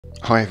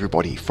Hi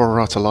everybody,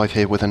 Forerata Live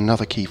here with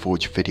another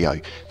Keyforge video.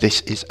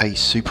 This is a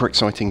super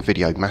exciting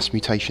video. Mass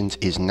Mutations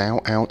is now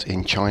out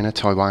in China,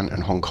 Taiwan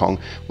and Hong Kong.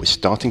 We're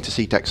starting to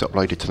see decks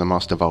uploaded to the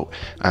Master Vault,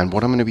 and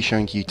what I'm going to be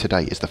showing you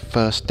today is the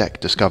first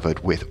deck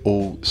discovered with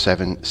all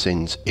 7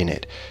 sins in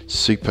it.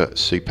 Super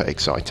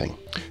exciting.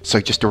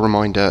 So just a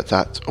reminder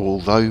that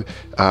although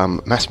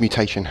Mass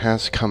Mutation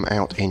has come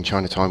out in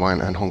China,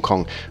 Taiwan and Hong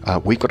Kong,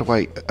 we've got to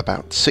wait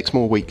about 6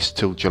 more weeks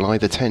till July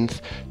the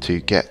 10th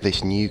to get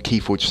this new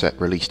Keyforge set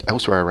released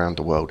elsewhere around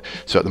the world.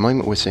 So at the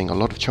moment we're seeing a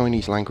lot of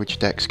Chinese language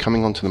decks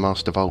coming onto the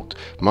Master Vault.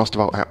 Master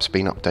Vault app's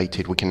been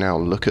updated. We can now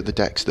look at the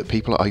decks that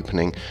people are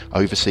opening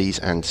overseas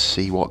and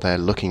see what they're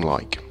looking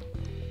like.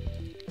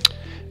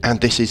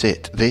 And this is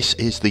it. This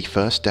is the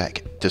first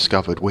deck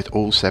discovered with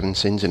all 7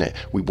 sins in it.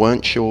 We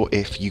weren't sure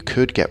if you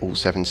could get all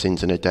 7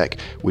 sins in a deck.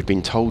 We'd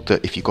been told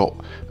that if you got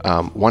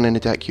 1 in a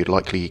deck, you'd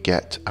likely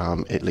get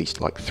at least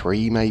like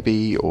 3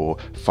 maybe, or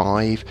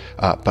 5,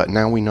 but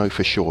now we know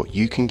for sure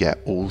you can get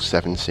all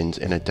 7 sins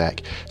in a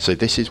deck. So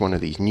this is one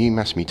of these new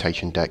Mass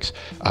Mutation decks.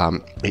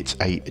 It's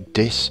a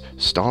Dis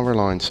Star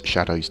Alliance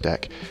Shadows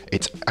deck.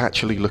 It's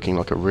actually looking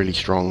like a really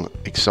strong,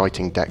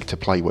 exciting deck to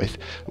play with.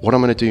 What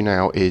I'm going to do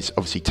now is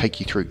obviously take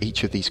you through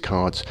each of these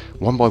cards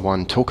one by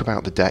one, talk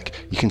about the deck.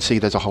 You can see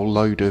there's a whole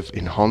load of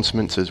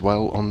enhancements as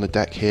well on the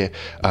deck here.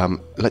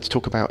 Let's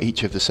talk about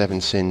each of the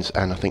 7 sins,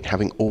 and I think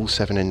having all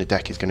 7 in the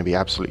deck is going to be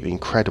absolutely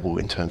incredible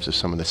in terms of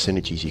some of the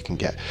synergies you can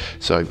get.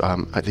 So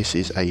this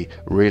is a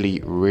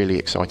really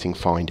exciting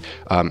find.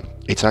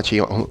 It's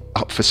actually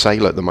up for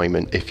sale at the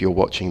moment if you're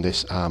watching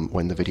this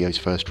when the videos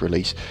first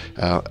release.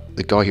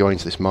 The guy who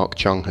owns this, Mark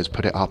Chung, has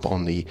put it up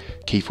on the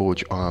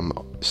Keyforge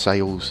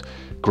sales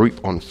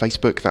group on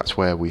Facebook. That's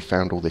where we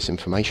found all this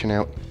information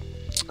out.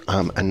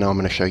 And now I'm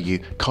going to show you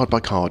card by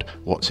card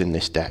what's in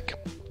this deck.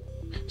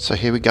 So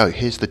here we go,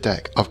 here's the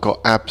deck. I've got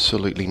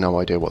absolutely no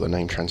idea what the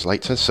name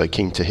translates as, so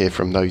keen to hear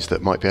from those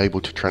that might be able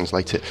to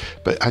translate it.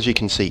 But as you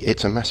can see,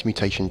 it's a Mass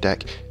Mutation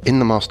deck in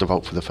the Master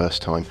Vault for the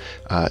first time.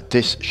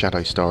 Dis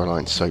Shadow Star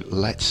Alliance, so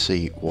let's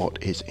see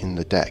what is in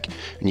the deck.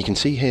 And you can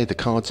see here the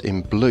cards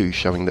in blue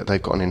showing that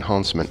they've got an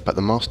enhancement, but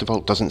the Master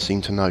Vault doesn't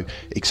seem to know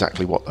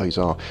exactly what those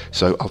are.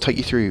 So I'll take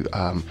you through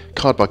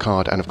card by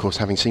card, and of course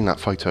having seen that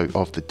photo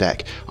of the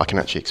deck, I can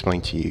actually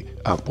explain to you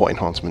what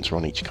enhancements are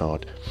on each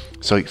card.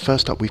 So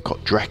first up we've got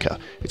Drekka.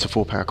 It's a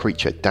 4-power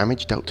creature.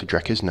 Damage dealt to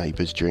Drekka's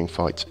neighbours during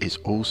fights is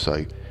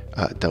also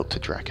dealt to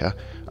Drekka.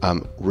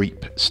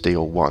 Reap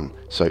Steal 1.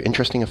 So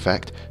interesting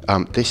effect.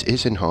 This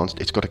is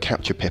enhanced. It's got a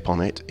capture pip on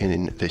it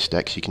in this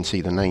deck, so you can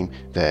see the name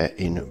there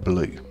in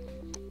blue.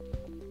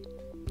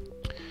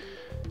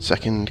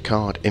 Second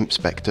card, Imp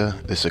Spectre.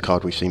 This is a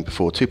card we've seen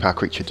before. 2-power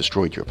creature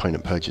destroyed. Your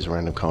opponent purges a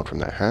random card from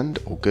their hand.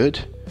 All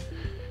good.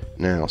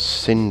 Now,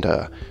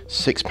 Cinder,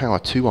 6 power,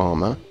 2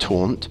 armor,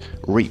 taunt,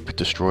 reap,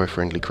 destroy a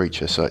friendly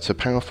creature. So it's a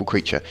powerful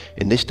creature.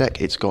 In this deck,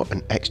 it's got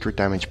an extra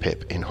damage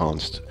pip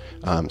enhanced.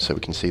 So we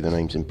can see the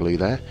names in blue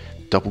there.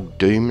 Double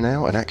Doom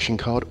now, an action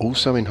card,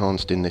 also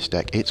enhanced in this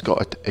deck. It's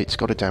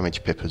got a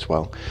damage pip as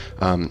well.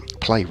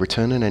 Play,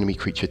 return an enemy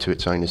creature to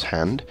its owner's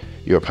hand.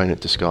 Your opponent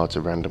discards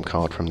a random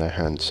card from their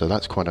hand. So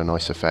that's quite a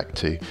nice effect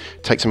to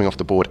take something off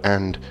the board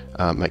and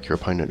make your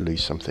opponent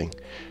lose something.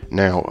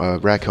 Now,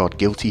 rare card,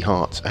 Guilty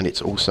Hearts, and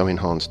it's also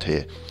enhanced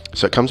here.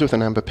 So it comes with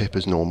an amber pip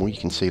as normal, you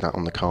can see that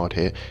on the card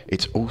here.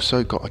 It's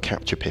also got a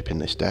capture pip in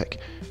this deck,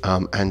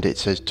 and it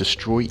says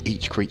destroy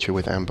each creature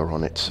with amber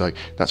on it. So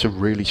that's a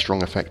really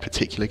strong effect,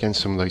 particularly against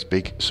some of those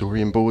big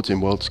Saurian boards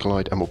in Worlds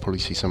Collide, and we'll probably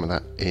see some of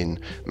that in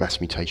Mass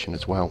Mutation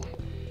as well.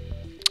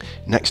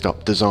 Next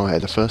up, Desire,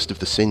 the first of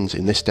the sins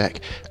in this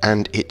deck,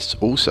 and it's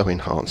also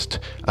enhanced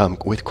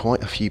with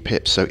quite a few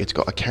pips. So it's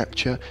got a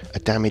capture, a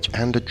damage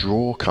and a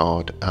draw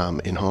card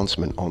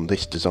enhancement on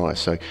this Desire,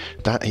 so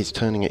that is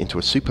turning it into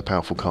a super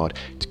powerful card.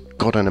 It's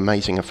got an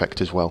amazing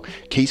effect as well.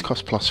 Keys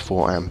cost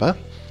 +4 amber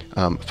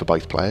for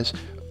both players.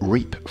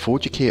 Reap,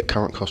 forge a key at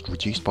current cost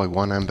reduced by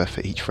 1 amber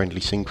for each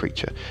friendly sin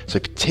creature. So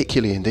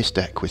particularly in this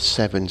deck with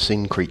 7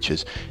 sin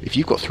creatures, if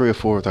you've got 3 or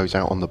 4 of those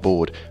out on the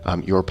board,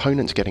 your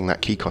opponent's getting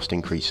that key cost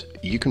increase.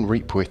 You can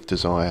reap with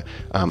Desire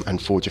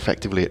and forge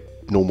effectively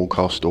at normal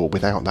cost or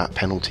without that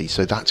penalty.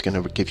 So that's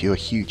going to give you a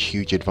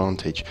huge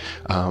advantage.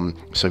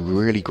 So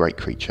really great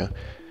creature.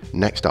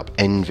 Next up,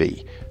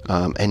 Envy.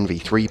 Envy,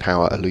 3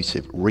 power,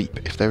 elusive, reap.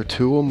 If there are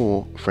 2 or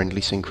more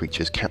friendly sin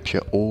creatures,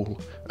 capture all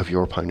of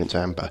your opponent's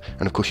amber.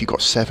 And of course you've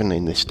got 7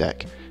 in this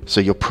deck,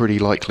 so you're pretty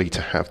likely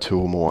to have 2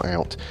 or more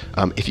out.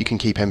 If you can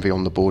keep Envy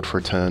on the board for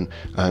a turn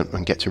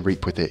and get to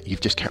reap with it,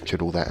 you've just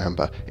captured all that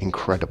amber.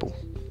 Incredible.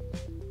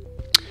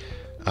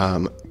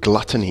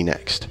 Gluttony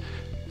next.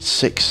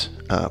 6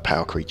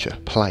 power creature.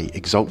 Play,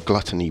 exalt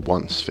Gluttony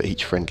once for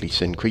each friendly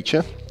sin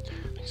creature.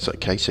 So,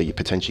 okay, so you're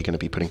potentially going to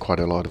be putting quite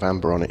a lot of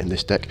amber on it in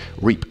this deck.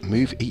 Reap,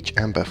 move each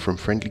amber from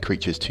friendly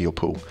creatures to your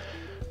pool.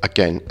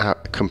 Again,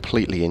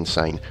 completely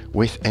insane.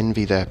 With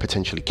Envy there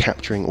potentially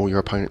capturing all your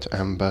opponent's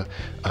amber,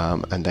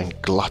 and then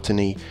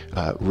Gluttony,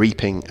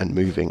 reaping and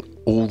moving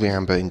all the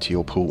amber into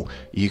your pool,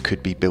 you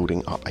could be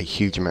building up a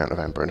huge amount of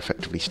amber and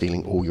effectively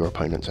stealing all your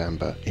opponent's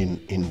amber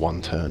in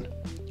one turn.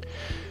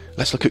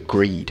 Let's look at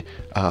Greed.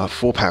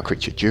 4 power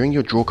creature. During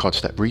your draw card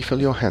step,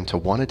 refill your hand to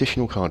 1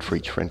 additional card for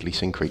each friendly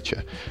Sin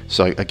creature.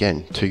 So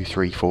again, 2,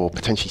 3, 4,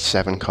 potentially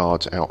 7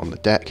 cards out on the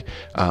deck.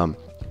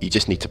 You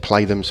just need to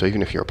play them, so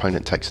even if your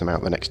opponent takes them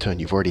out the next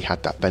turn, you've already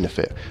had that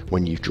benefit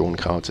when you've drawn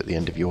cards at the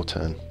end of your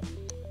turn.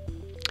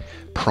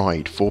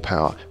 Pride, 4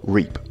 power,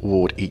 Reap,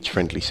 ward each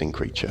friendly Sin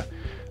creature.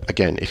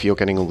 Again, if you're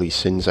getting all these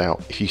Sins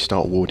out, if you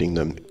start warding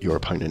them, your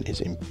opponent is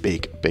in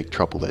big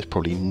trouble. There's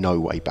probably no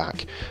way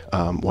back.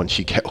 Once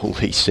you get all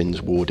these Sins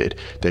warded,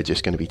 they're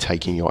just going to be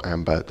taking your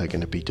amber, they're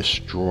going to be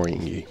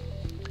destroying you.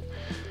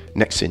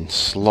 Next Sin,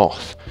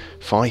 Sloth,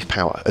 5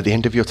 power. At the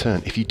end of your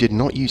turn, if you did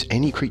not use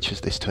any creatures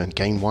this turn,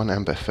 gain 1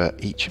 amber for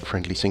each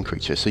friendly Sin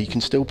creature. So you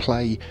can still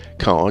play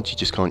cards, you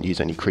just can't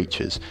use any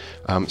creatures.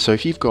 So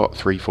if you've got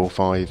 3, 4,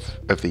 5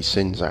 of these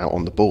Sins out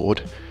on the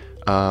board,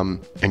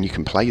 and you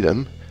can play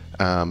them,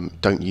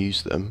 don't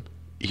use them,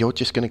 you're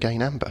just going to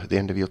gain amber at the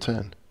end of your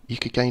turn. You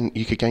could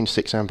gain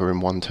 6 amber in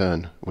 1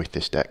 turn with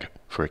this deck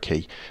for a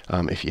key.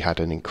 If you had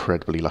an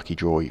incredibly lucky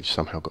draw, you've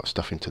somehow got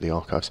stuff into the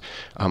archives.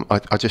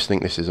 I just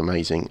think this is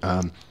amazing.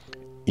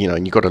 You know,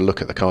 and you've got to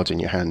look at the cards in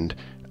your hand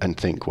and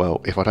think,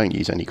 well, if I don't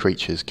use any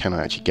creatures, can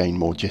I actually gain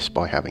more just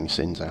by having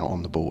Sins out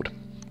on the board?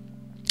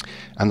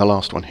 And the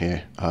last one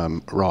here,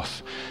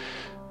 Wrath,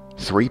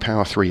 3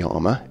 power, 3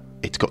 armor.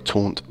 It's got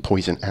Taunt,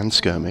 Poison and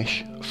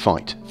Skirmish.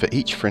 Fight. For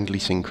each friendly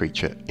Sin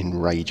creature,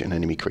 enrage an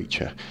enemy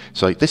creature.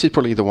 So this is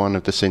probably the one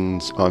of the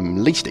Sins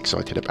I'm least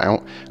excited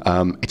about.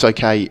 It's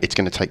okay, it's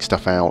going to take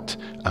stuff out,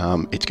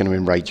 it's going to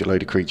enrage a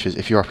load of creatures.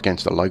 If you're up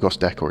against a Logos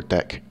deck or a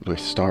deck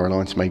with Star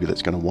Alliance maybe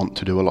that's going to want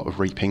to do a lot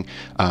of reaping,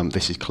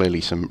 this is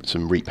clearly some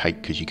reap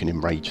hate because you can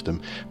enrage them.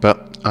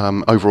 But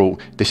overall,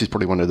 this is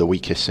probably one of the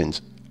weakest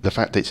Sins. The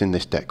fact that it's in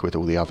this deck with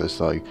all the others,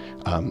 though,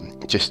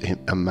 just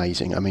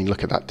amazing. I mean,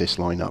 look at that disc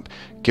lineup.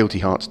 Guilty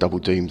Hearts, Double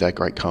Doom, they're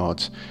great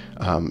cards.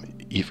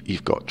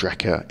 You've got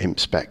Drekka, Imp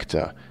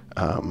Spectre,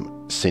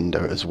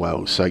 Cinder as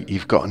well. So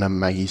you've got an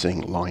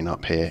amazing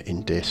lineup here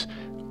in Dis.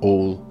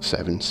 All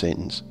 7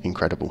 Sins.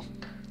 Incredible.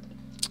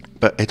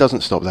 But it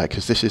doesn't stop there,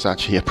 because this is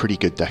actually a pretty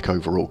good deck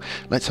overall.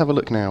 Let's have a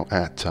look now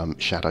at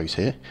shadows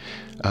here.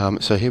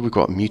 So here we've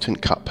got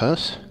Mutant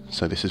Cutpurse.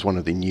 So this is one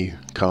of the new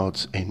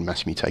cards in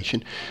Mass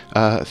Mutation.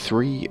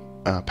 3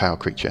 power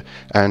creature,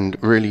 and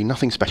really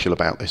nothing special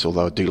about this,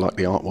 although I do like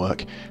the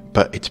artwork,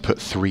 but it's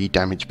put 3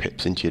 damage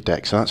pips into your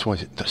deck, so that's why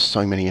there's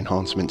so many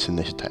enhancements in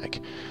this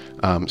deck.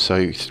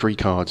 So 3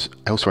 cards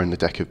elsewhere in the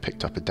deck have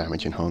picked up a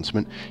damage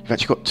enhancement. You've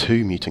actually got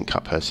 2 Mutant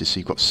Cutpurses, so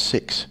you've got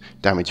 6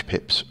 damage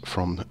pips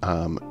from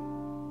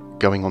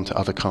going on to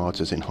other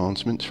cards as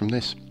enhancements from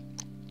this.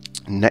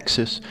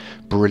 Nexus,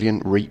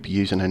 brilliant, reap,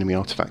 use an enemy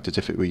artifact as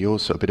if it were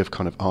yours, so a bit of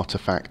kind of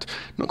artifact,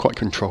 not quite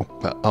control,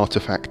 but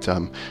artifact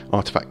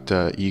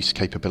use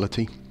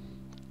capability.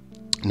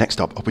 Next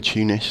up,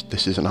 Opportunist.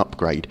 This is an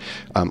upgrade,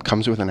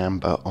 comes with an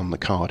amber on the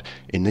card.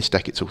 In this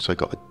deck it's also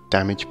got a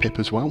damage pip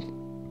as well.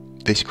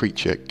 This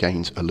creature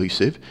gains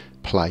elusive.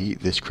 Play,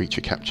 this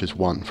creature captures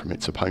 1 from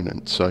its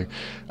opponent. So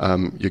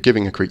you're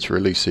giving a creature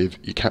elusive,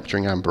 you're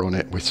capturing amber on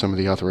it with some of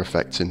the other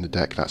effects in the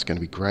deck. That's going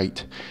to be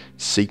great.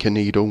 Seeker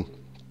Needle,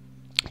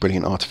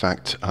 brilliant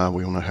artifact.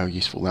 We all know how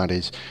useful that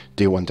is.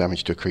 Deal 1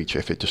 damage to a creature.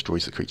 If it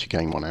destroys the creature,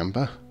 gain 1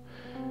 amber.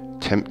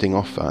 Tempting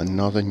Offer,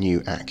 another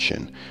new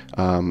action.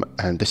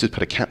 And this has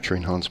put a capture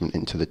enhancement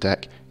into the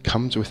deck.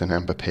 Comes with an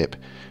amber pip.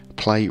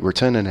 Play,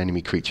 return an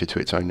enemy creature to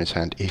its owner's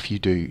hand. If you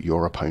do,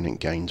 your opponent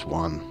gains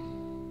 1.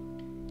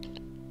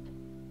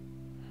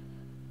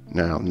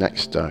 Now,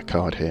 next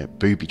card here,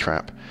 Booby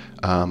Trap.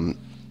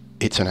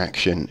 It's an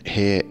action.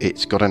 Here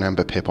it's got an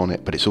amber pip on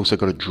it, but it's also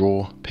got a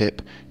draw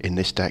pip in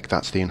this deck.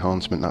 That's the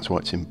enhancement, that's why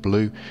it's in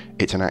blue.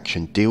 It's an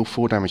action. Deal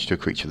 4 damage to a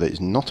creature that is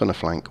not on a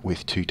flank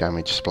with 2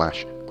 damage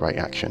splash. Great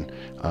action.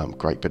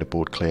 Great bit of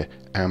board clear.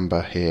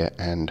 Amber here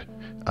and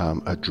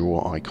a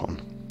draw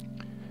icon.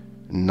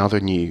 Another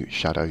new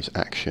Shadows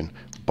action,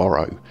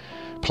 Borrow.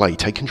 Play,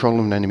 take control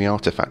of an enemy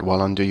artifact. While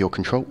under your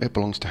control, it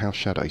belongs to House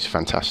Shadows.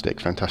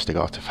 Fantastic, fantastic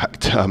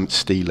artifact.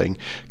 Stealing.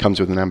 Comes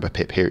with an amber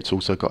pip here. It's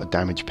also got a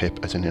damage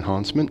pip as an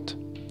enhancement.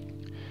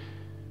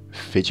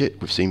 Fidget,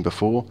 we've seen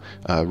before.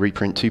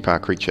 Reprint, 2 power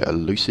creature,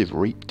 elusive,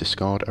 reap,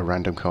 discard a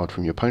random card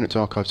from your opponent's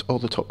archives or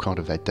the top card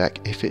of their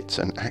deck. If it's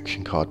an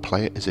action card,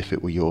 play it as if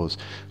it were yours.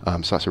 So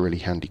that's a really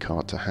handy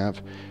card to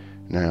have.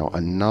 Now,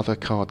 another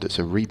card that's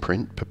a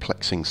reprint,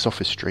 Perplexing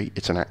Sophistry.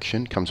 It's an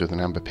action, comes with an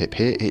amber pip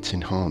here. It's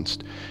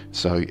enhanced,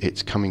 so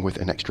it's coming with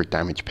an extra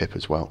damage pip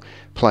as well.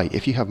 Play,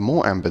 if you have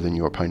more amber than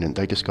your opponent,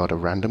 they discard a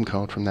random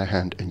card from their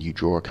hand and you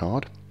draw a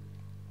card.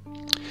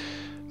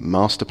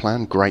 Master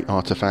Plan, great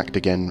artifact,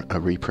 again a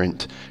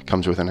reprint,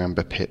 comes with an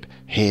amber pip.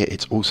 Here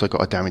it's also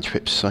got a damage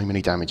pip, so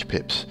many damage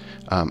pips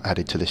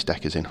added to this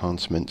deck as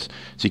enhancements.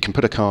 So you can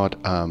put a card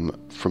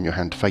from your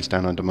hand face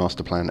down under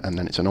Master Plan, and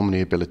then it's an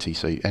Omni ability,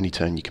 so any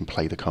turn you can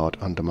play the card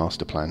under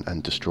Master Plan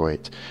and destroy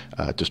it,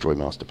 destroy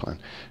Master Plan.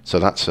 So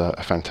that's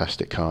a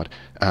fantastic card.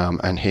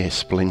 And here,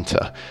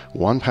 Splinter,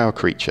 1 power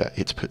creature.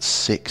 It's put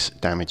 6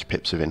 damage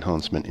pips of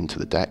enhancement into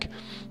the deck.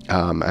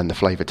 And the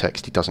flavor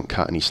text, he doesn't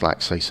cut any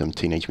slack, so some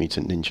Teenage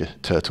Mutant Ninja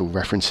Turtle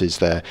references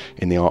there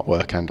in the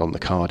artwork and on the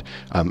card.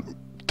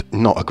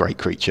 Not a great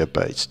creature,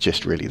 but it's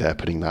just really there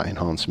putting that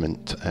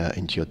enhancement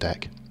into your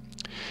deck.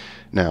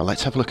 Now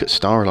let's have a look at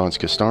Star Alliance,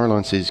 because Star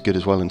Alliance is good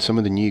as well, and some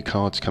of the new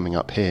cards coming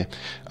up here.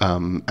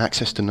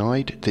 Access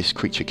denied, this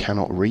creature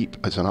cannot reap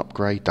as an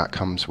upgrade. That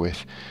comes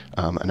with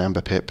an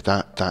Amber Pip.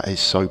 That is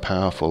so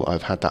powerful.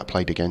 I've had that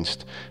played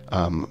against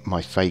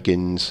my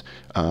Fagins,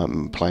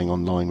 playing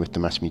online with the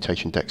Mass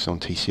Mutation decks on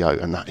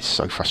TCO, and that is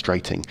so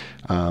frustrating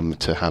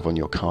to have on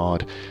your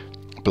card.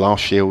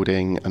 Blast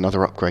Shielding,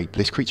 another upgrade.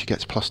 This creature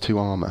gets +2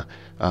 armor.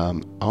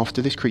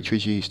 After this creature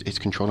is used, its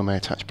controller may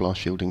attach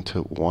Blast Shielding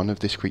to one of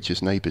this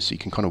creature's neighbours, so you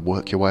can kind of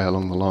work your way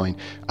along the line,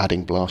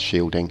 adding Blast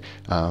Shielding,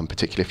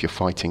 particularly if you're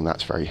fighting.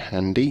 That's very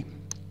handy.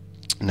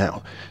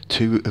 Now,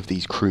 2 of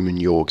these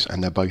Crewman Yorks,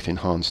 and they're both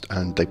enhanced,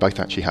 and they both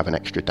actually have an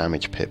extra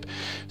damage pip.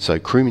 So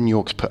Crewman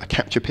Yorks put a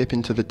capture pip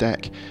into the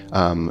deck.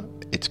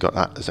 It's got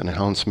that as an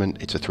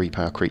enhancement. It's a 3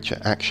 power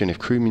creature. Action, if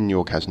Crewman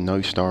York has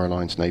no Star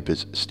Alliance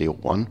neighbours, steal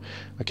 1.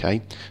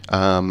 Okay,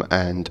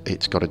 and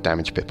it's got a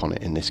damage pip on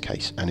it in this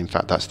case. And in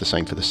fact, that's the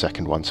same for the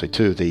second one. So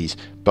 2 of these,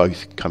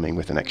 both coming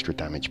with an extra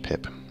damage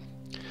pip.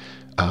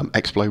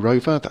 Explo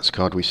Rover, that's a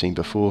card we've seen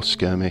before.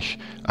 Skirmish,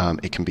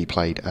 it can be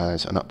played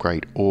as an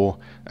upgrade or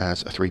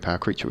as a 3 power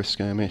creature with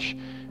Skirmish.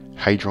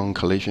 Hadron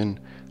Collision,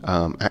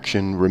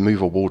 action,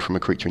 remove a ward from a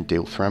creature and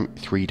deal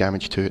 3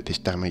 damage to it. This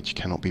damage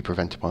cannot be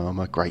prevented by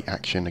armor. Great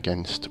action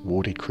against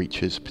warded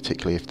creatures,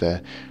 particularly if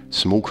they're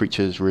small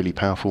creatures, really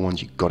powerful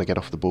ones you've got to get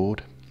off the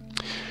board.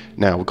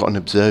 Now we've got an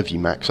Observe You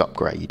Max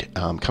upgrade.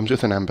 Comes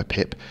with an Amber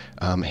Pip.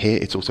 Here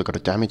it's also got a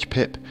damage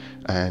pip,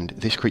 and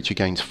this creature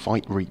gains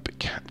Fight, Reap,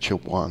 Capture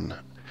 1.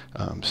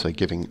 So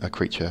giving a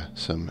creature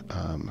some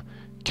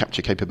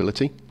capture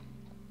capability.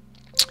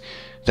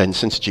 Then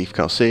Center Chief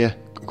Garcia,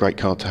 great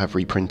card to have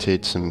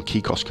reprinted. Some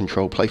key cost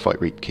control, play Fight,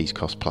 Reap, keys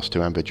cost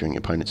 +2 amber during your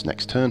opponent's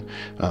next turn.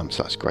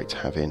 So that's great to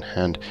have in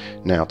hand.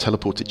 Now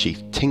Teleporter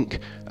Chief Tink,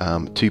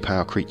 2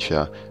 power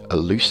creature,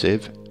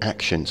 elusive,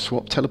 action,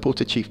 swap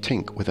Teleporter Chief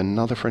Tink with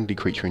another friendly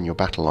creature in your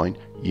battle line.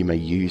 You may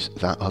use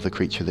that other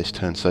creature this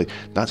turn. So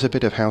that's a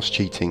bit of house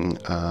cheating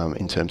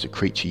in terms of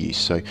creature use.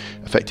 So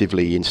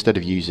effectively, instead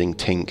of using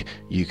Tink,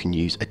 you can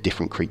use a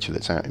different creature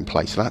that's out in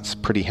play. So that's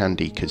pretty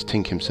handy, because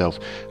Tink himself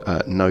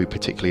no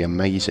particularly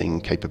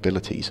amazing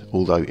capabilities,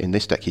 although in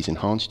this deck he's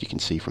enhanced. You can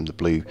see from the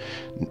blue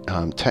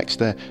text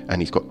there,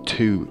 and he's got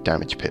 2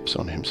 damage pips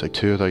on him. So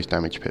 2 of those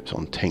damage pips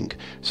on Tink.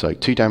 So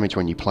 2 damage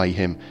when you play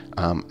him,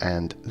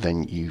 and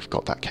then you've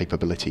got that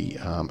capability,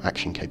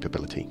 action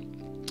capability.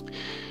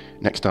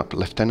 Next up,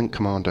 Lieutenant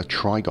Commander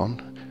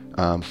Trigon,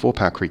 4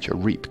 power creature,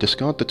 Reap.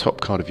 Discard the top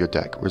card of your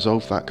deck.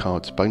 Resolve that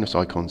card's bonus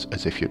icons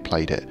as if you'd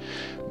played it.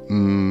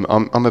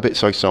 I'm a bit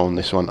so-so on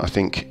this one. I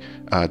think,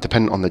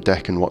 depending on the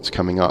deck and what's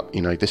coming up,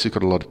 you know, this has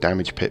got a lot of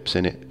damage pips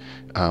in it.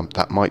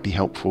 That might be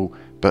helpful,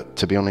 but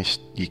to be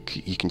honest, you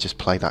can just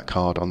play that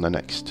card on the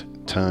next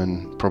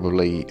turn,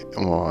 probably.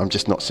 Well, I'm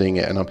just not seeing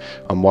it, and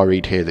I'm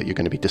worried here that you're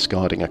going to be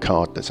discarding a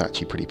card that's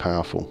actually pretty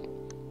powerful.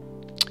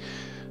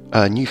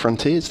 New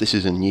Frontiers, this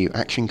is a new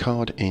action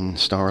card in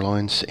Star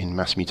Alliance in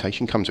Mass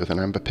Mutation, comes with an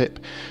Amber Pip.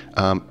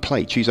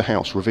 Play, choose a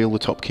house, reveal the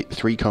top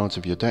 3 cards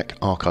of your deck,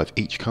 archive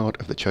each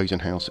card of the chosen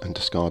house and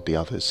discard the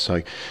others.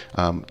 So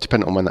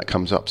depending on when that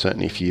comes up,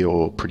 certainly if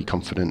you're pretty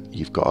confident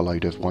you've got a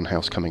load of 1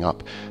 house coming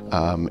up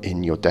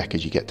in your deck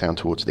as you get down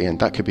towards the end,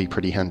 that could be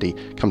pretty handy.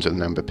 Comes with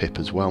an Amber Pip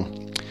as well.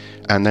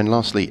 And then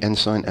lastly,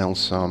 Ensign El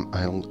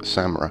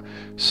Samra,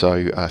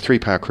 so 3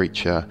 power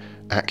creature,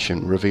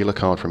 action, reveal a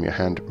card from your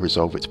hand,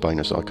 resolve its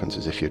bonus icons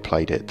as if you'd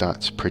played it.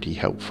 That's pretty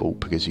helpful,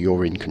 because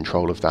you're in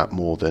control of that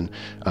more than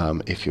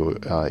if you're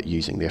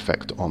using the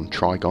effect on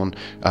Trigon.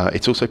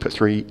 It's also put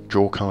 3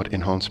 draw card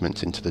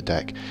enhancements into the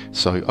deck.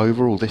 So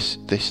overall,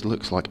 this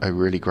looks like a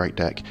really great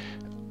deck.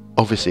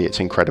 Obviously it's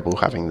incredible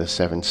having the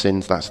 7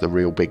 sins, that's the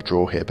real big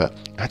draw here, but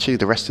actually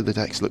the rest of the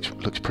decks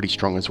looks pretty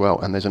strong as well,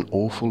 and there's an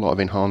awful lot of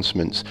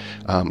enhancements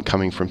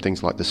coming from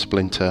things like the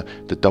Splinter,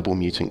 the double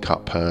mutant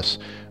cut purse,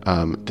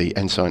 the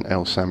Ensign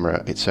El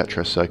Samra,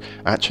 etc. So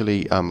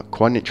actually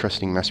quite an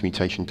interesting Mass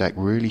Mutation deck,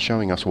 really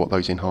showing us what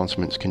those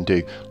enhancements can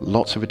do.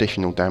 Lots of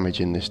additional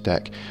damage in this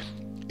deck.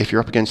 If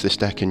you're up against this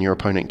deck and your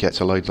opponent gets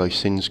a load of those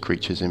Sins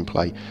creatures in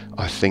play,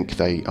 I think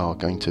they are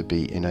going to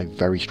be in a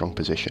very strong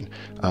position,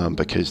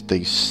 because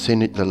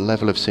the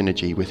level of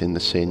synergy within the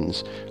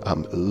Sins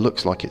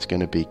looks like it's going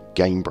to be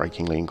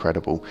game-breakingly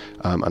incredible,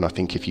 and I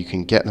think if you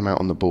can get them out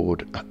on the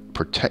board,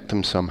 protect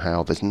them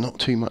somehow, there's not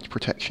too much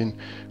protection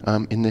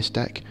in this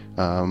deck,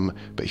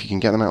 but if you can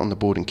get them out on the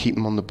board and keep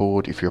them on the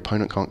board, if your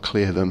opponent can't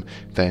clear them,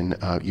 then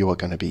you are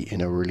going to be in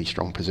a really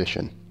strong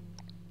position.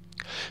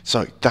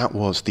 So that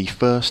was the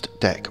first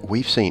deck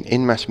we've seen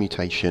in Mass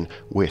Mutation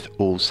with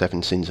all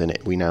 7 sins in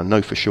it. We now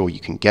know for sure you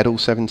can get all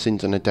 7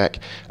 sins in a deck,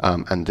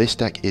 and this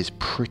deck is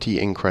pretty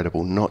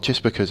incredible, not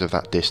just because of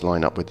that disc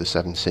lineup with the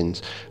 7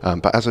 sins,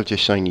 but as I've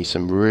just shown you,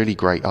 some really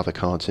great other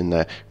cards in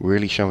there,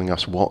 really showing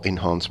us what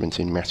enhancements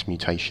in Mass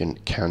Mutation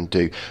can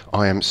do.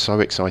 I am so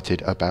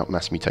excited about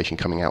Mass Mutation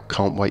coming out.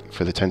 Can't wait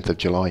for the 10th of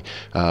July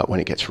when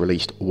it gets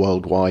released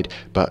worldwide.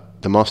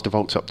 But the Master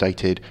Vault's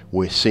updated,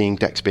 we're seeing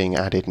decks being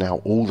added now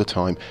all the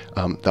time.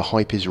 The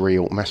hype is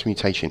real, Mass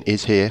Mutation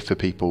is here for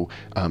people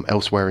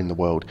elsewhere in the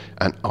world,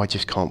 and I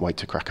just can't wait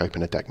to crack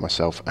open a deck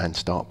myself and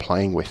start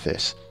playing with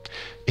this.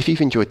 If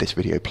you've enjoyed this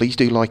video, please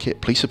do like it,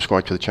 please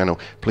subscribe to the channel,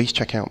 please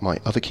check out my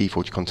other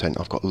Keyforge content.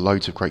 I've got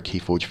loads of great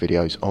Keyforge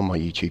videos on my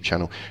YouTube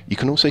channel. You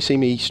can also see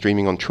me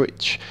streaming on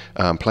Twitch,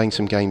 playing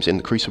some games in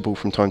the Crucible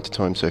from time to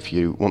time, so if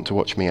you want to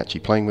watch me actually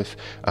playing with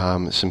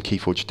some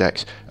Keyforge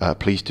decks,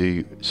 please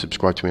do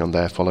subscribe to me on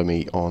there, follow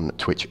me on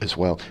Twitch as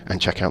well,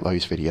 and check out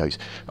those videos.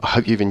 I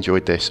hope you've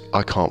enjoyed this.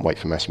 I can't wait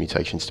for Mass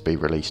Mutations to be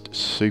released.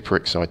 Super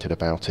excited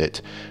about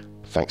it.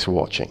 Thanks for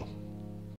watching.